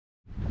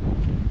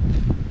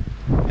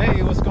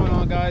Hey, what's going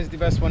on, guys? The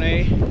best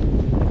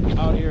 1A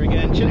out here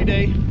again. Chilly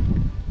day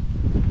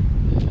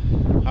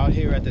out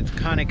here at the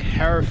iconic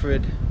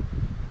Hereford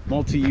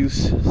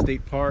multi-use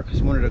state park.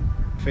 It's one of the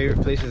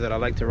favorite places that I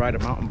like to ride a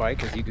mountain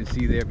bike, as you can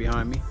see there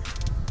behind me.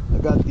 I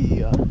got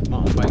the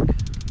mountain bike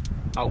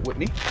out with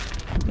me,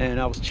 and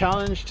I was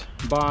challenged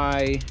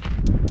by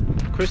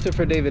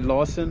Christopher David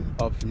Lawson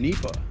of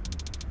NEPA,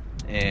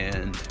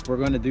 and we're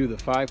going to do the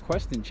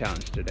 5-question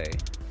challenge today.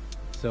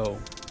 So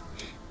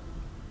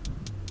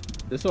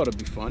this ought to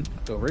be fun.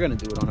 So we're gonna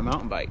do it on a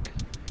mountain bike,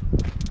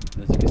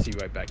 as you can see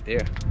right back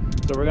there.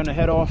 So we're gonna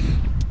head off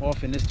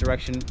in this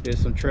direction. There's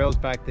some trails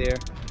back there.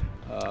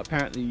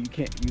 Apparently you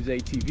can't use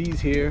ATVs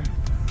here,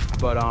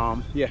 but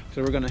yeah,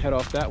 so we're gonna head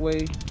off that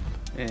way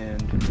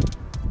and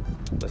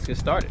let's get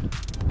started.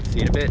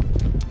 See you in a bit.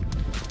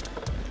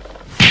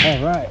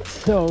 All right,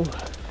 so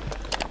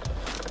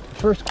the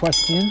first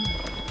question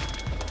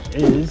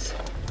is,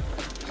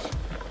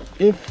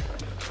 if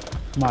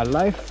my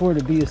life were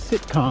to be a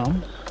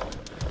sitcom,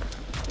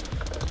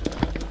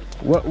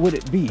 what would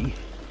it be?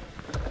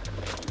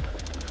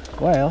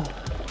 Well,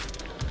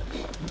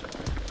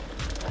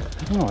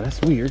 oh, that's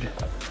weird.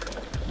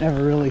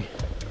 Never really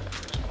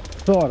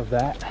thought of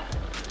that.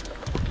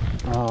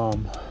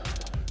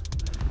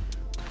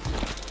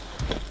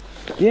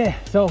 Yeah,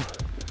 so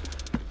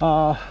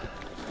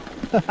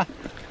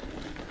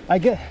I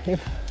guess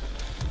if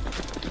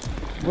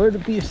were to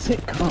be a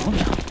sitcom,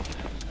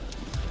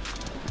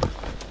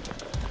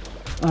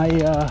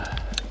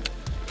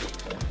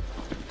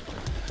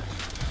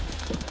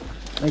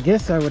 I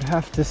guess I would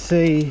have to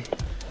say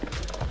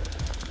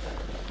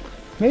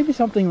maybe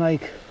something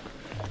like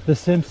The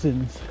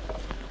Simpsons,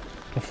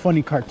 a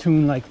funny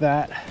cartoon like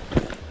that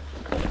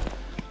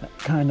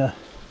kind of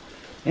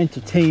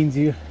entertains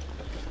you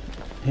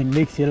and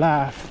makes you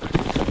laugh.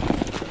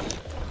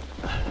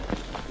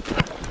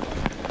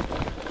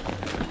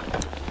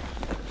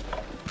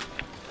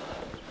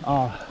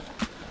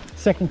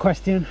 Second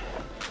question.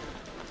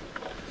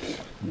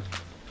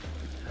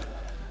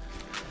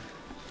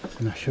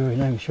 I'm not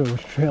even sure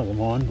which trail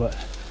I'm on, but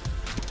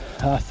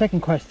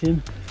second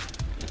question: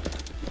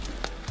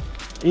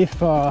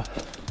 if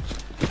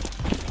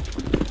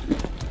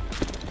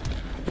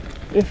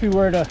you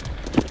were to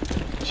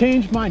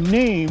change my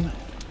name,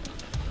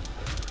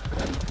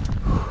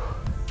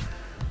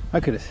 I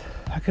could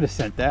have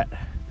sent that. I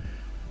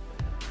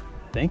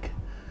think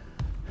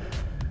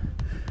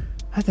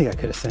I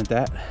could have sent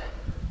that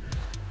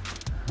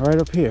right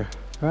up here,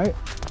 right?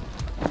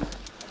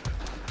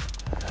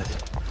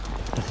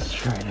 Let's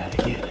try that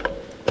again.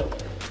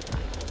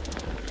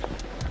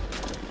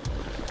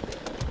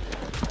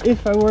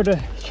 If I were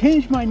to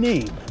change my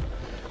name,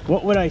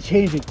 what would I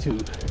change it to?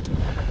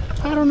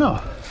 I don't know.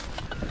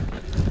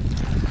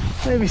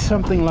 Maybe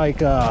something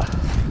like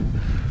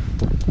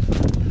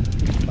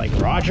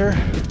Roger,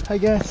 I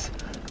guess.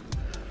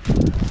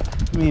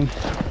 I mean,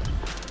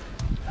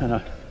 kind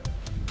of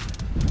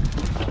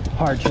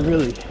hard to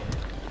really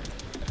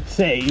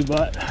say,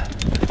 but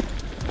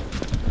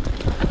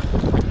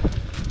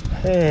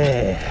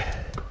hey.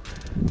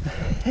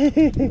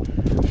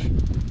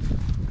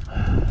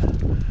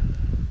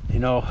 You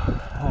know,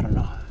 I don't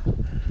know.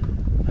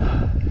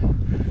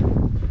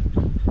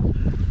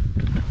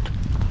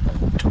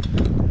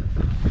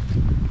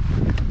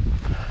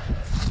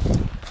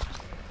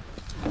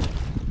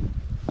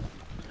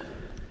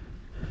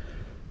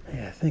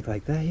 Yeah, I think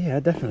like that. Yeah, I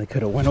definitely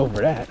could have went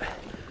over that.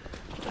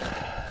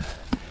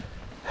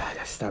 I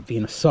gotta stop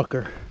being a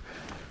sucker.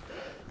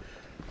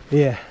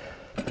 Yeah.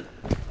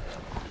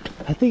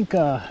 I think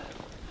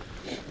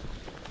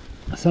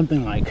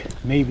something like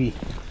maybe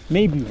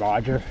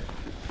Roger,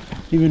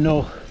 even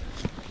though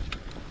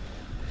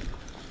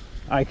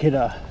I could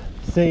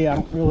say I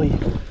don't really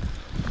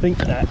think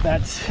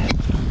that's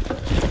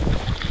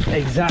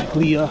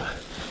exactly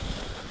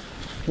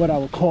what I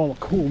would call a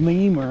cool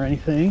name or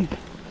anything,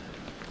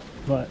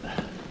 but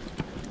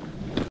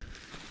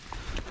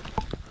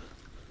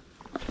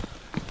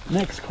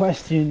next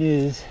question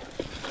is,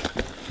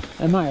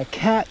 am I a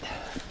cat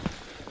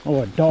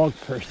or a dog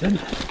person?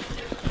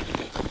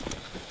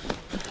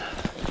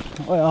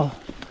 Well,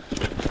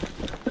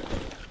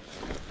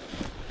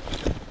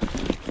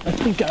 I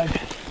think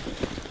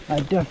I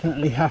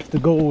definitely have to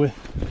go with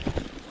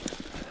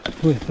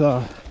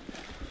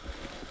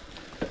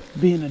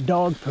being a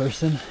dog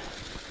person.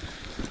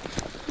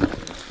 I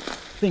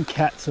think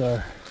cats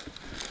are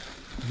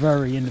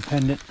very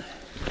independent.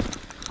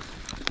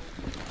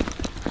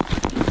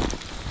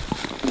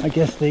 I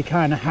guess they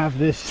kind of have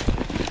this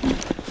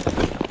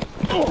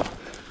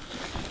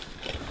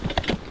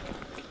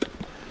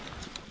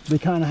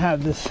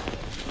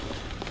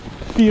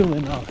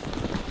feeling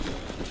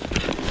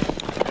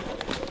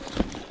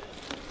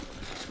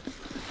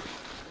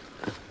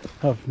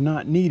of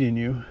not needing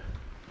you.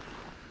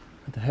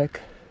 What the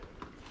heck?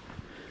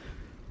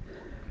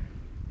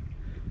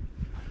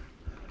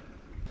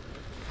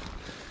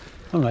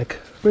 I'm like,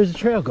 where's the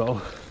trail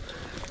go?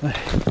 But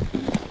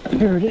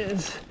here it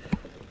is.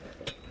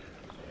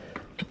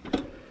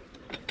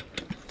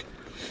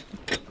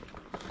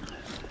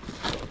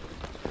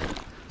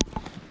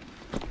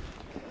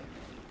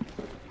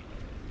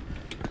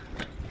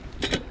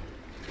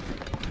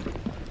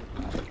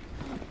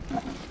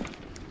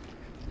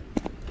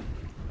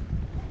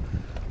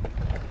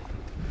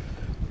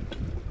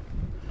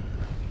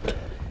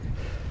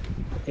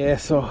 Yeah,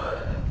 so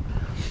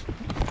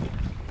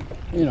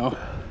you know,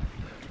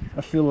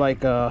 I feel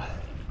like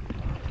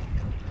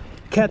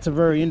cats are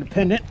very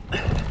independent.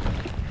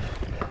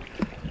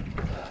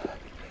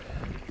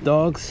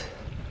 Dogs,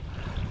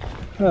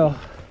 well,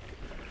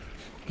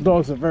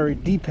 dogs are very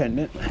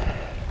dependent.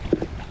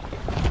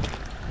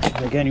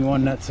 Like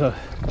anyone that's a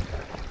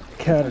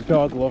cat or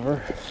dog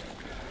lover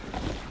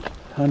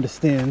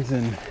understands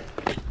and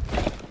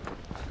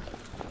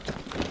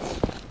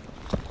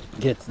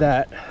gets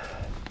that.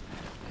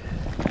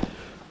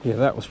 Yeah,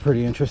 that was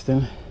pretty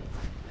interesting.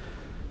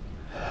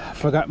 I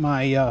forgot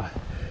my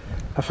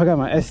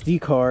SD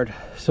card,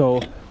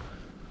 so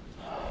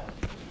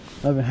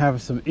I've been having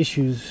some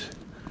issues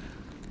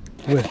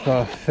with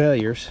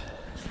failures.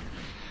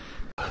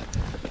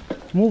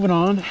 Moving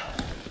on,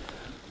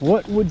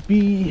 what would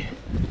be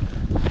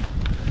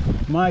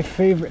my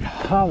favorite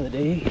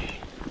holiday?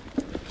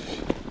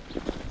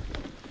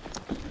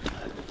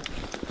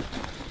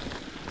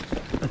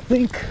 I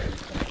think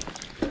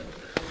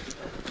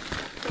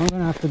I'm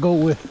gonna have to go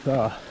with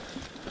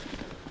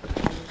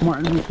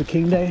Martin Luther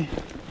King Day,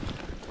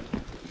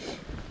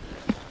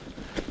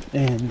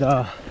 and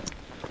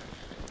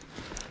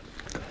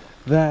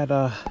that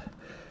I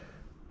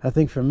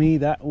think for me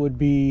that would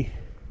be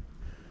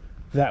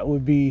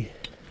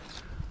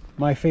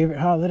my favorite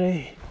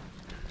holiday.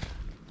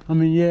 I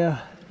mean, yeah,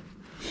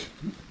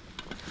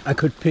 I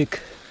could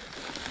pick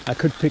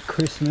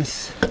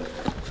Christmas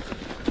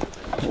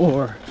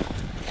or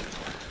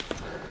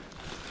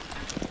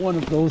one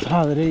of those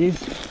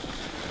holidays,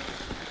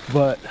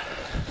 but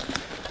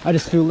I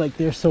just feel like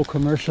they're so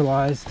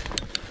commercialized,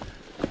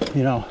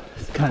 you know.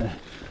 It's kind of,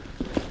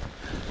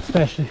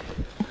 especially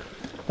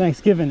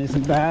Thanksgiving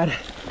isn't bad,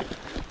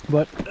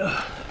 but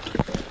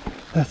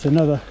that's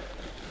another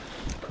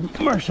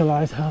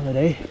commercialized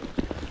holiday.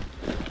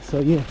 So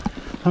yeah,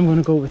 I'm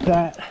gonna go with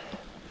that.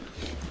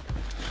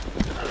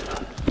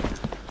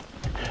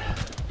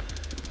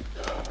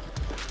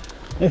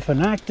 If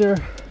an actor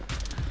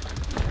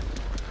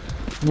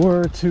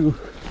were to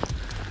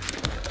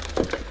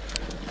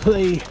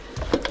play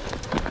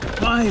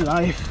my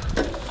life,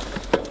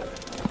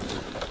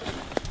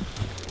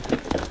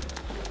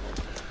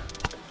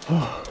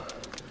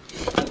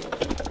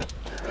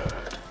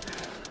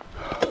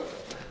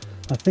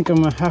 I think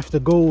I'm gonna have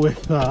to go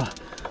with damn,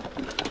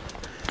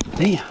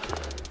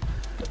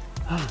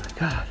 oh my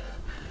god,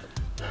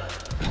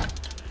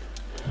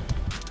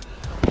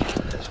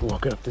 just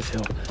walking up this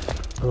hill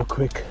real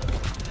quick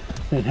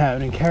and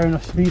carry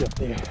enough speed up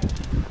there.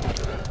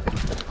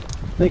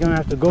 I think I'm gonna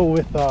have to go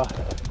with 100%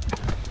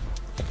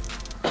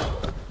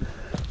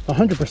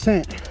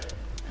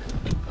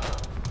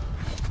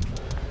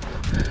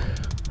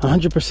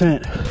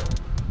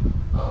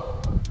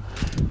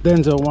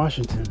 Denzel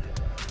Washington.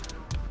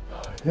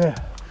 Yeah,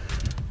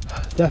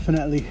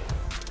 definitely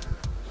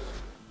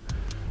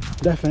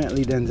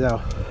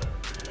Denzel.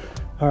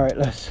 All right,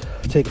 let's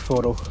take a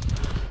photo.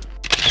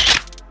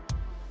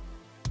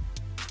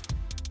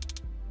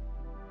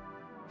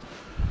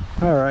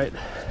 All right,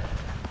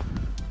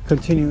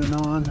 continuing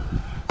on.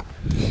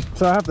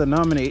 So I have to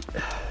nominate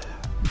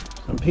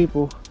some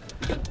people.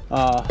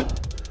 I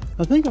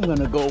think I'm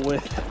gonna go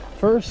with,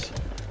 first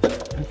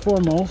and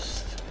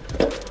foremost,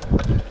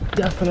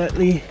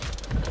 definitely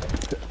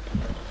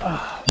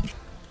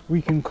we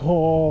can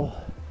call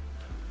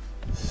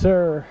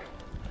Sir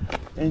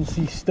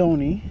NC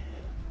Stoney.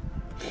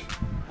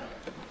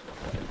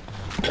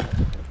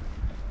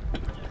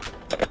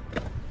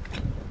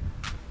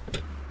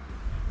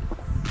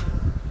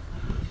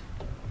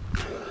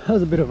 That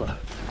was a bit of a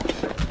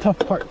tough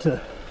part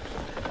to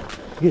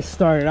get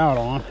started out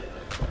on,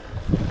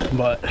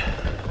 but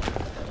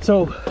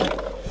so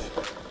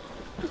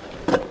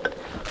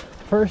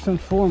first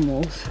and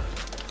foremost,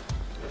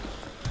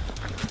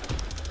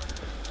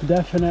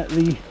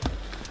 definitely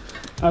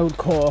I would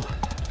call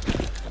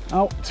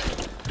out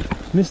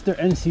Mr.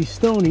 NC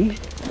Stoney.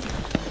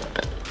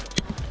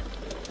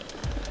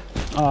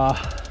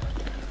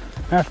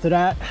 After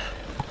that,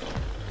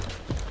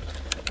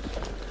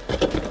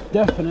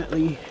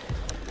 definitely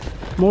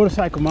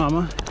Motorcycle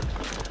Mama.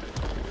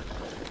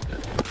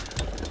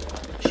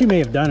 She may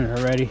have done it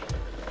already.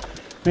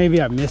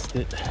 Maybe I missed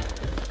it.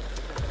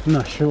 I'm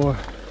not sure.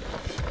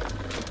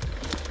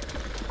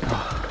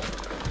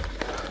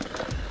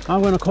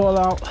 I'm gonna call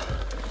out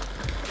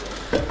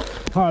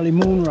Harley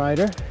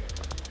Moonrider.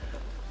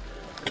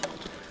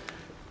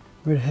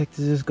 Where the heck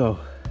does this go?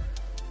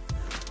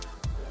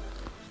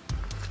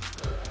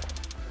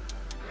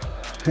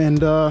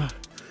 And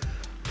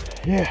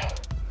yeah.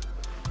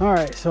 All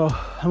right, so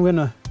I'm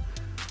gonna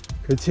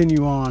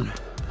continue on.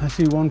 I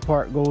see one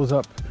part goes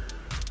up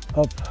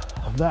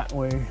that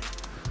way.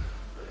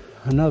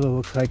 Another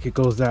looks like it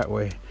goes that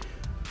way,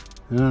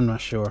 and I'm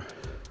not sure.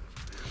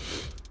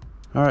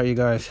 All right, you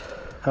guys,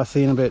 I'll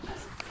see you in a bit.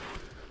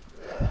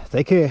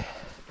 Take care.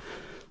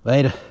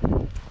 Later.